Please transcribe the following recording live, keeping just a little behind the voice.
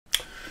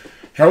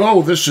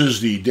Hello, this is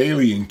the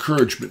daily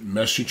encouragement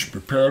message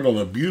prepared on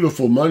a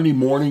beautiful Monday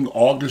morning,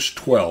 August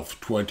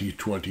 12th,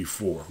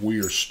 2024. We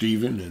are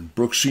Stephen and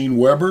Brooksine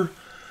Weber,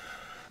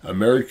 a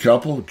married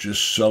couple,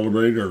 just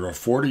celebrated our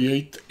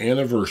 48th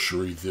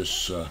anniversary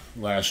this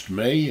last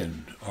May,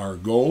 and our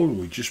goal,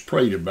 we just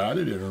prayed about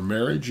it, in our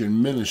marriage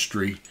and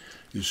ministry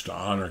is to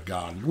honor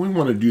God. And we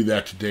want to do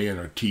that today in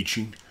our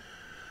teaching,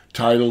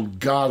 titled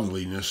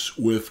Godliness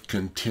with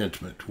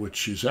Contentment,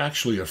 which is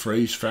actually a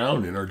phrase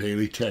found in our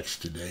daily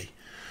text today.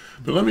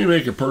 But let me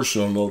make a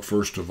personal note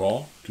first of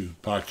all to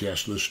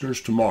podcast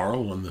listeners.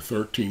 Tomorrow, on the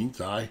 13th,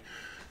 I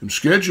am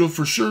scheduled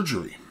for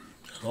surgery.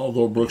 And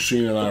although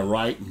Brooksine and I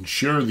write and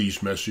share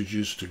these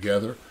messages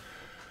together,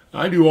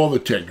 I do all the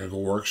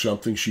technical work,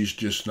 something she's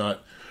just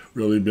not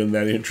really been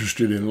that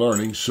interested in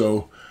learning,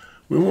 so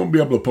we won't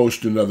be able to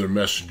post another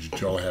message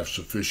until I have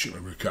sufficiently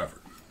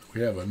recovered.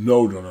 We have a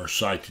note on our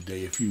site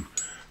today if you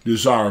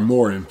desire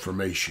more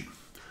information.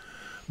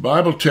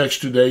 Bible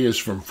text today is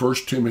from 1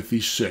 Timothy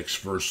 6,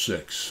 verse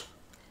 6.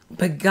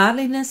 But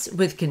godliness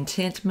with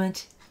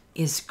contentment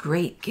is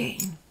great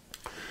gain.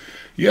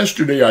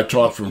 Yesterday I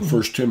taught from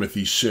 1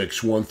 Timothy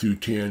 6, 1 through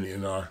 10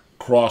 in our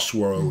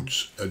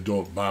Crossroads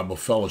Adult Bible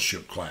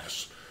Fellowship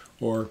class,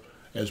 or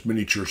as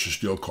many churches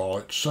still call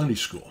it, Sunday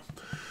school.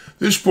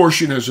 This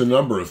portion has a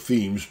number of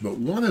themes, but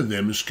one of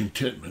them is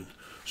contentment,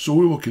 so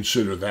we will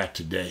consider that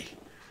today.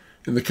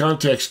 In the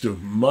context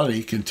of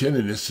money,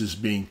 contentedness is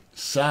being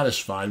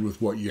satisfied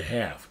with what you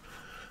have.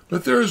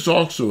 But there is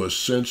also a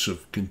sense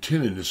of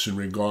contentedness in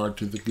regard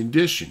to the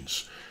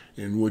conditions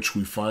in which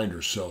we find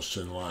ourselves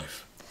in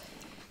life.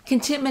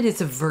 Contentment is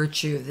a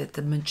virtue that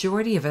the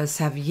majority of us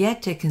have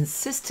yet to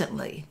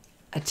consistently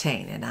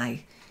attain.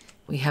 And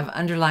we have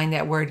underlined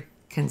that word,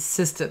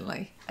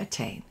 consistently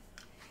attain.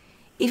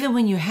 Even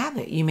when you have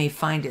it, you may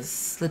find it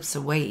slips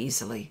away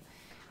easily.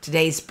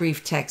 Today's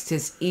brief text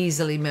is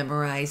easily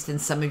memorized, and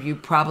some of you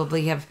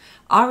probably have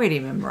already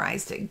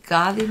memorized it.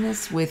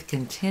 Godliness with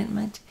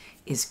contentment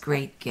is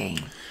great gain.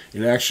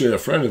 And actually, a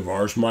friend of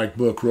ours, Mike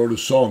Book, wrote a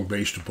song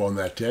based upon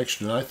that text,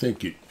 and I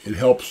think it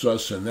helps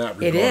us in that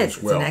regard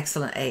as well. It's an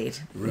excellent aid.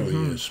 It really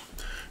is.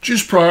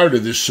 Just prior to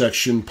this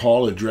section,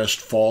 Paul addressed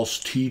false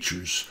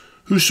teachers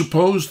who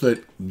supposed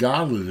that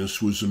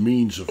godliness was a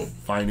means of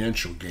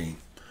financial gain.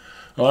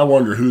 Now, I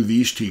wonder who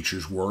these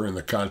teachers were in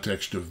the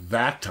context of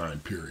that time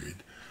period.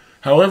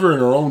 However,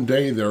 in our own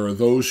day, there are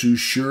those who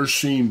sure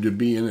seem to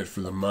be in it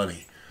for the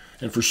money.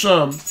 And for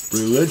some,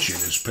 religion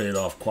is paid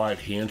off quite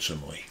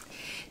handsomely.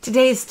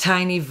 Today's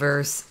tiny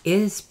verse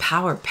is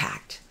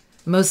power-packed.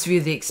 Most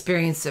view the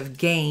experience of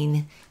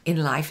gain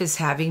in life as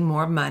having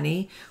more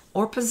money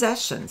or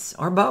possessions,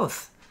 or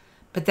both.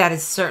 But that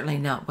is certainly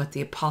not what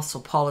the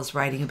Apostle Paul is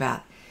writing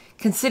about.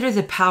 Consider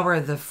the power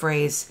of the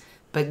phrase,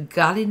 but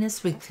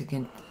godliness with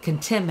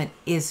contentment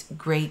is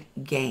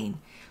great gain.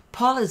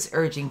 Paul is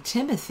urging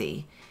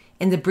Timothy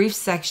in the brief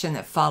section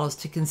that follows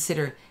to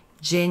consider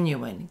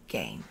genuine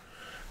gain.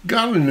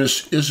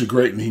 Godliness is a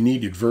greatly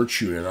needed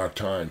virtue in our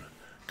time.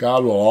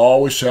 God will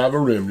always have a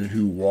remnant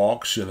who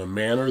walks in a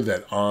manner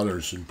that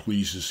honors and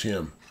pleases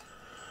Him.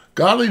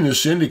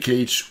 Godliness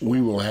indicates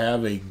we will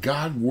have a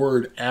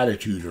God-word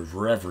attitude of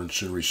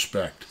reverence and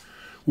respect.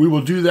 We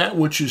will do that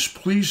which is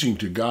pleasing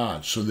to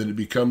God so that it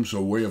becomes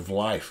a way of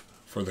life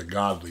for the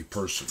godly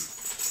person.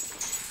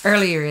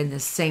 Earlier in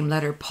this same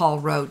letter, Paul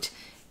wrote,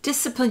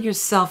 "Discipline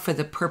yourself for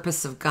the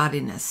purpose of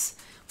godliness.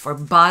 For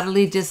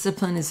bodily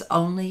discipline is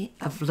only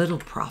of little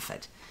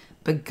profit,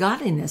 but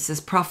godliness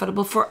is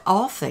profitable for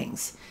all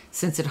things,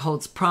 since it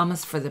holds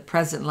promise for the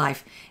present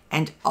life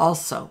and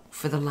also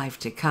for the life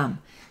to come."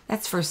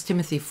 That's 1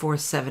 Timothy 4,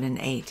 7, and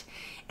 8.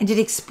 And it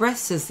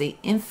expresses the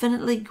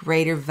infinitely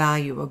greater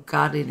value of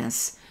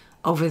godliness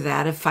over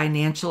that of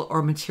financial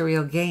or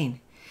material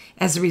gain.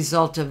 As a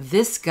result of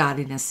this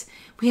godliness,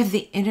 we have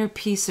the inner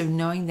peace of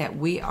knowing that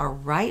we are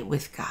right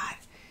with God.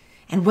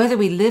 And whether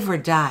we live or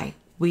die,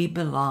 we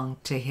belong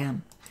to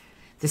Him.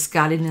 This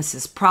godliness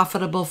is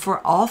profitable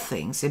for all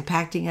things,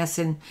 impacting us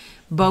in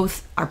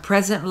both our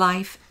present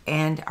life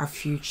and our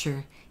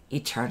future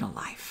eternal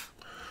life.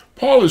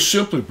 Paul is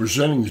simply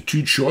presenting the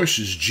two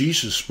choices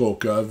Jesus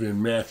spoke of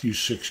in Matthew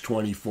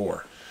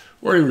 6:24,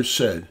 where He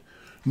said,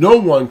 "No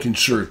one can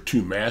serve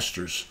two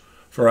masters,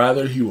 for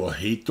either he will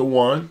hate the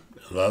one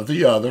and love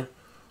the other,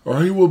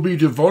 or he will be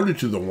devoted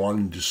to the one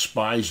and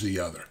despise the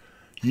other.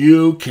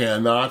 You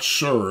cannot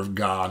serve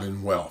God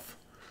and wealth."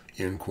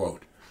 End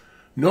quote.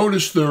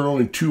 Notice there are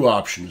only two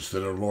options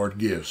that our Lord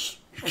gives.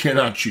 You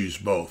cannot choose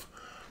both.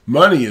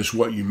 Money is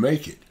what you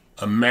make it,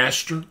 a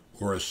master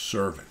or a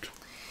servant.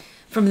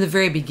 From the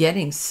very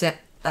beginning,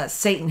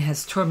 Satan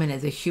has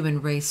tormented the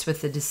human race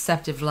with the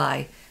deceptive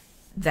lie,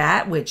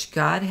 that which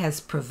God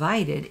has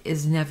provided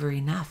is never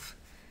enough.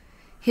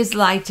 His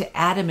lie to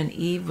Adam and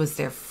Eve was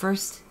their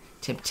first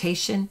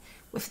temptation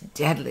with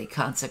deadly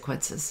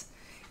consequences.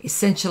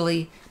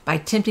 Essentially, by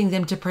tempting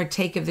them to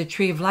partake of the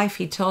tree of life,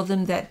 he told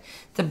them that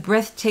the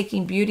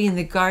breathtaking beauty in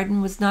the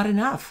garden was not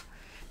enough,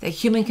 that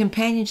human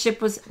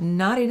companionship was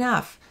not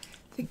enough,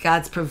 that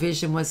God's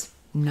provision was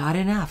not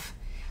enough,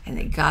 and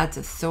that God's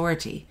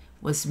authority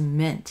was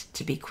meant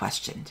to be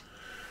questioned.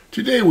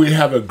 Today we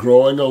have a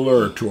growing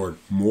allure toward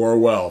more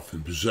wealth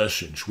and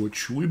possessions,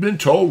 which we've been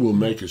told will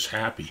make us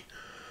happy.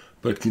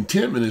 But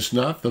contentment is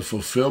not the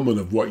fulfillment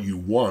of what you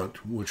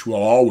want, which will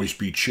always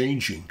be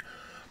changing,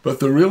 but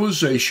the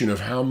realization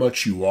of how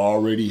much you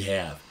already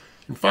have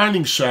and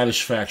finding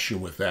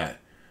satisfaction with that.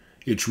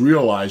 It's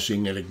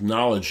realizing and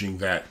acknowledging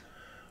that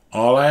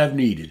all I have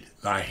needed,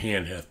 thy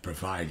hand hath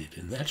provided.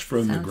 And that's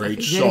from the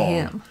great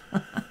song,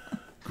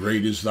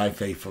 Great is Thy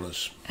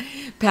Faithfulness.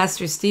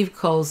 Pastor Steve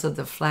Coles of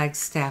the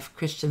Flagstaff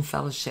Christian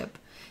Fellowship.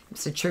 It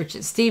was a church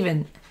that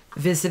Stephen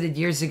visited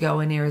years ago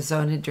in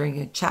Arizona during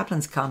a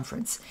chaplain's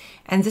conference.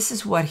 And this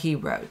is what he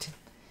wrote.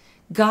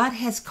 God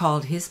has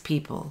called his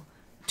people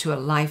to a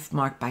life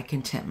marked by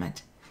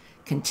contentment.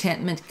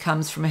 Contentment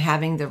comes from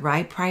having the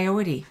right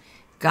priority,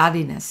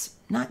 godliness,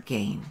 not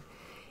gain,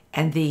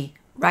 and the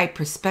right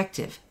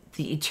perspective,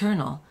 the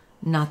eternal,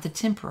 not the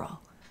temporal.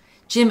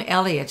 Jim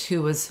Elliot,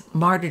 who was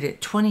martyred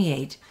at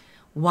 28,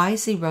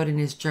 wisely wrote in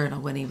his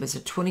journal when he was a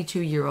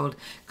 22-year-old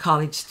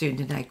college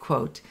student, and I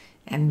quote,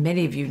 and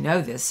many of you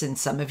know this, and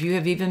some of you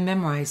have even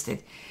memorized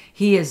it,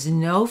 "He is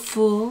no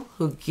fool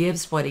who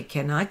gives what he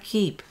cannot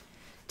keep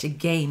to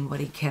gain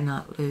what he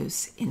cannot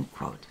lose," end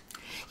quote.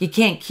 You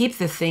can't keep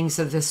the things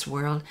of this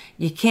world.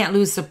 You can't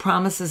lose the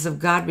promises of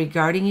God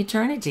regarding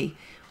eternity.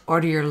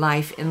 Order your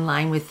life in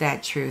line with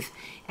that truth,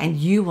 and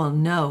you will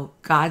know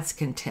God's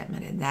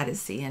contentment. And that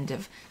is the end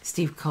of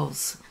Steve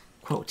Cole's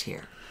quote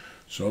here.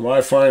 So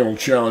my final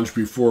challenge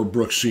before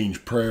Brooksine's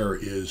prayer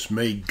is,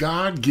 may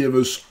God give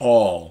us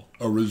all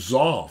a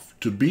resolve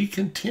to be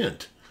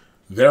content,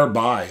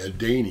 thereby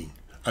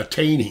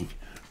attaining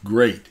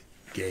great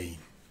gain.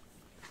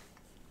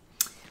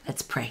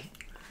 Let's pray.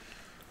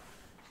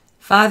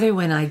 Father,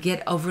 when I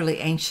get overly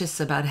anxious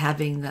about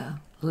having the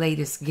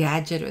latest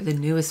gadget or the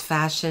newest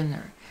fashion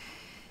or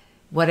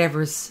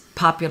whatever's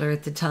popular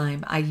at the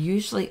time, I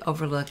usually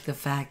overlook the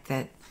fact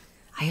that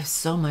I have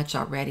so much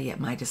already at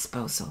my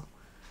disposal.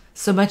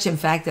 So much, in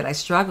fact, that I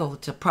struggle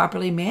to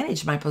properly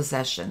manage my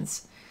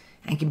possessions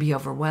and can be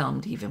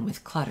overwhelmed even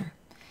with clutter.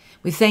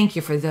 We thank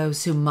you for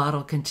those who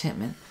model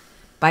contentment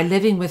by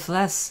living with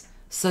less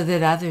so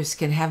that others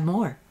can have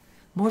more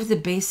of the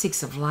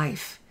basics of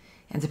life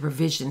and the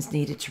provisions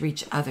needed to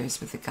reach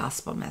others with the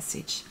gospel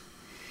message.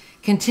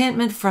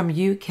 Contentment from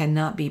you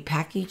cannot be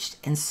packaged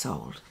and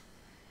sold,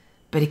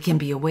 but it can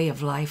be a way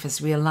of life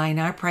as we align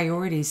our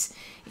priorities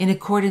in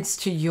accordance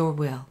to your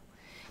will.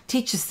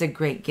 Teach us the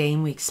great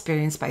gain we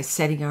experience by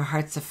setting our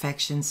heart's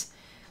affections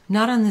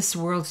not on this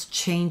world's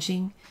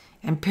changing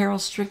and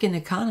peril-stricken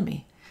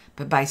economy,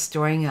 but by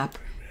storing up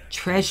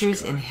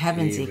treasures in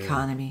heaven's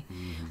economy,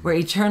 where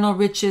eternal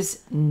riches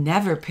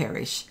never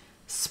perish,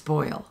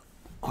 spoil,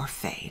 or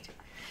fade.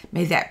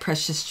 May that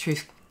precious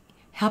truth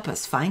help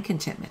us find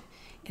contentment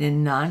in a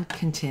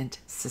non-content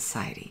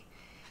society.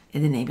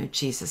 In the name of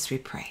Jesus we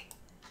pray.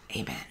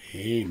 Amen.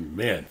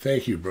 Amen.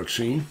 Thank you,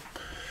 Brooksine.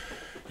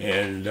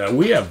 And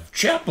we have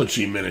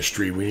chaplaincy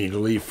ministry we need to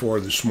leave for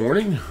this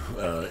morning.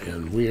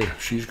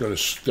 She's going to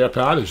step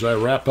out as I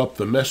wrap up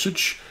the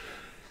message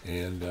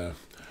and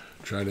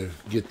try to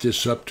get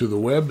this up to the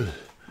web.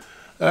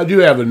 I do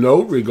have a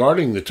note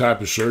regarding the type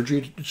of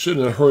surgery. It's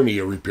in a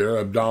hernia repair,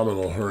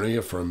 abdominal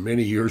hernia from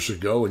many years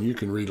ago, and you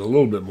can read a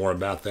little bit more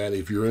about that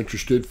if you're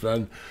interested.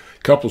 Found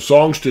a couple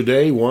songs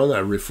today. One I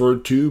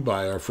referred to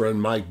by our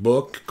friend Mike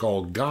Book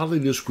called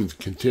Godliness with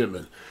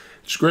Contentment.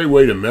 It's a great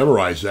way to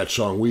memorize that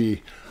song.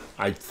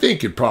 I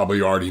think it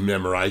probably already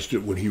memorized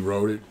it when he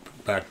wrote it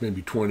back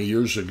maybe 20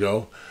 years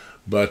ago,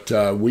 but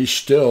I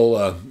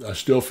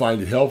still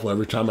find it helpful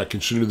every time I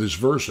consider this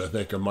verse. I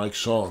think of Mike's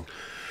song.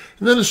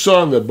 And then a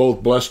song that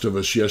both blessed of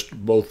us,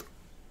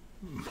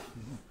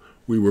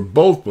 we were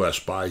both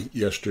blessed by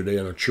yesterday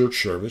in a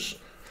church service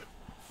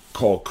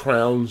called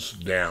Crowns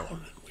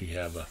Down. We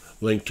have a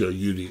link to a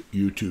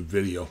YouTube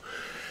video.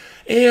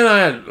 And I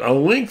had a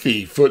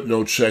lengthy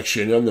footnote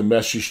section on the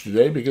message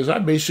today because I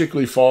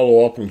basically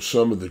follow up on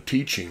some of the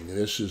teaching.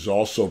 This is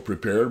also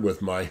prepared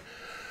with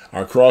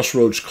our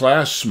Crossroads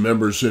class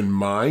members in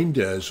mind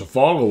as a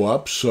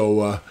follow-up.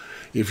 So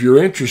if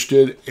you're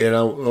interested,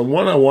 and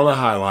one I want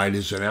to highlight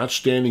is an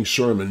outstanding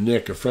sermon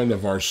Nick, a friend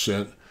of ours,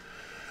 sent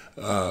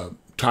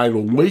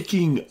titled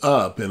Waking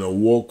Up in a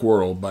Woke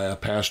World by a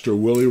Pastor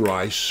Willie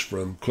Rice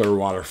from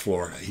Clearwater,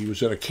 Florida. He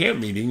was at a camp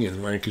meeting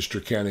in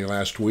Lancaster County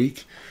last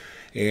week,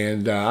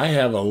 and I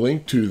have a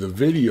link to the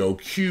video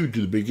cued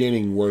to the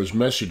beginning where his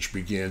message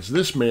begins.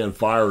 This man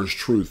fires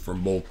truth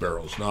from both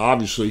barrels. Now,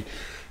 obviously,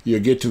 you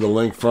get to the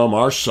link from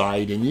our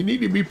site, and you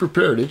need to be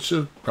prepared. It's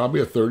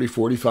probably a 30,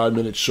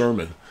 45-minute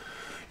sermon.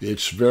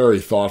 It's very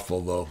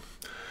thoughtful, though.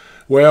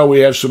 Well, we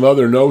have some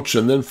other notes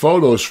and then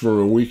photos from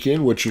a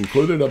weekend, which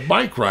included a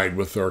bike ride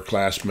with our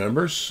class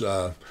members.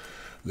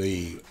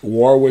 The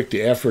Warwick to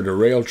Ephrata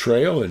Rail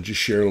Trail, and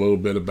just share a little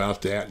bit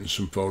about that and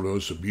some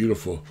photos. A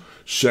beautiful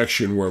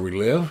section where we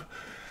live.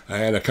 I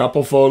had a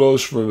couple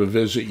photos from a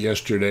visit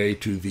yesterday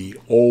to the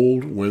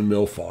old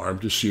windmill farm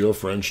to see our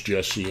friends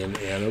Jesse and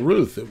Anna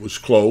Ruth. It was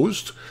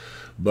closed,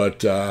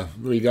 but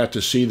we got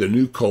to see the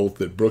new colt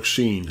that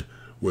Brooksine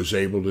was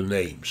able to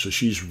name. So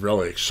she's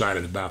really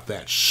excited about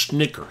that.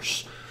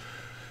 Snickers.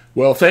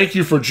 Well, thank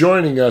you for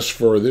joining us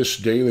for this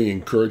daily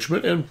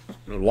encouragement. And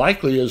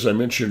likely, as I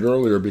mentioned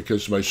earlier,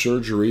 because of my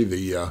surgery,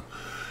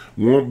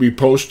 won't be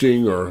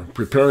posting or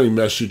preparing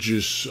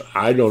messages.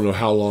 I don't know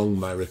how long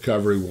my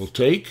recovery will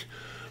take,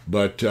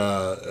 but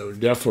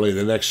definitely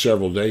the next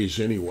several days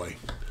anyway.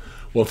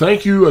 Well,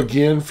 thank you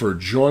again for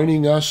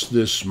joining us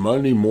this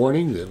Monday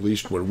morning, at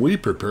least when we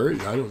prepare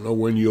it. I don't know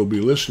when you'll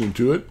be listening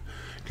to it.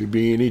 It could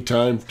be any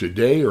time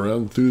today or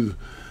on through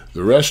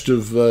the rest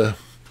of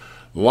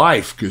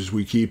life, because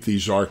we keep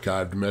these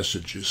archived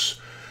messages.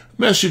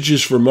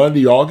 Messages for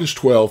Monday, August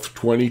 12th,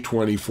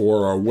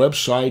 2024. Our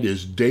website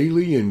is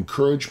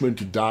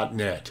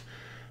dailyencouragement.net.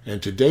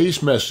 And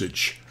today's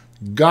message,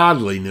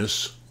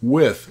 Godliness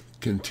with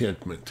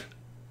Contentment.